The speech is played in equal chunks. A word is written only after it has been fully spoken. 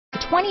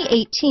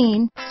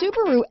2018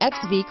 Subaru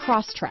XV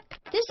Crosstrek.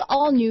 This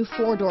all-new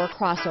four-door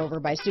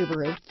crossover by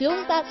Subaru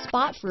fills that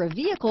spot for a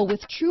vehicle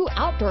with true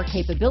outdoor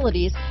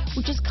capabilities,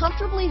 which is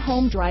comfortably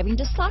home driving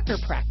to soccer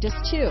practice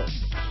too.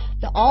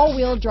 The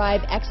all-wheel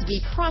drive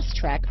XV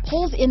Crosstrek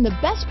pulls in the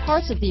best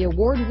parts of the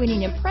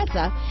award-winning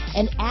Impreza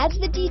and adds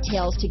the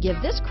details to give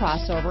this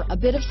crossover a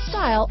bit of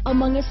style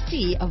among a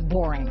sea of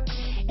boring.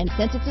 And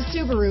since it's a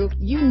Subaru,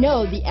 you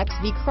know the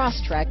XV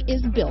Crosstrek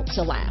is built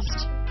to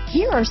last.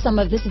 Here are some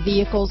of this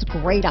vehicle's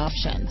great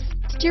options: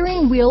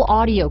 steering wheel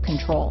audio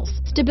controls,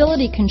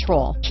 stability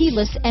control,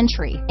 keyless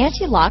entry,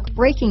 anti-lock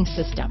braking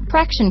system,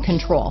 traction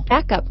control,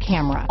 backup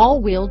camera,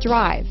 all-wheel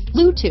drive,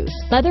 Bluetooth,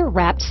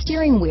 leather-wrapped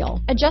steering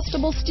wheel,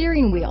 adjustable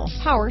steering wheel,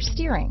 power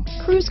steering,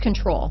 cruise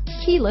control,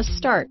 keyless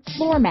start,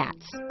 floor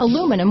mats,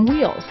 aluminum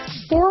wheels,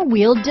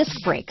 four-wheel disc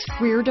brakes,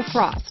 rear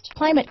defrost,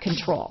 climate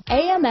control,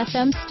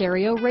 AM/FM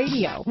stereo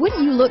radio.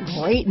 Wouldn't you look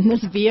great in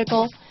this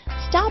vehicle?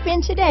 Stop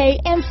in today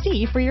and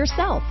see for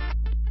yourself.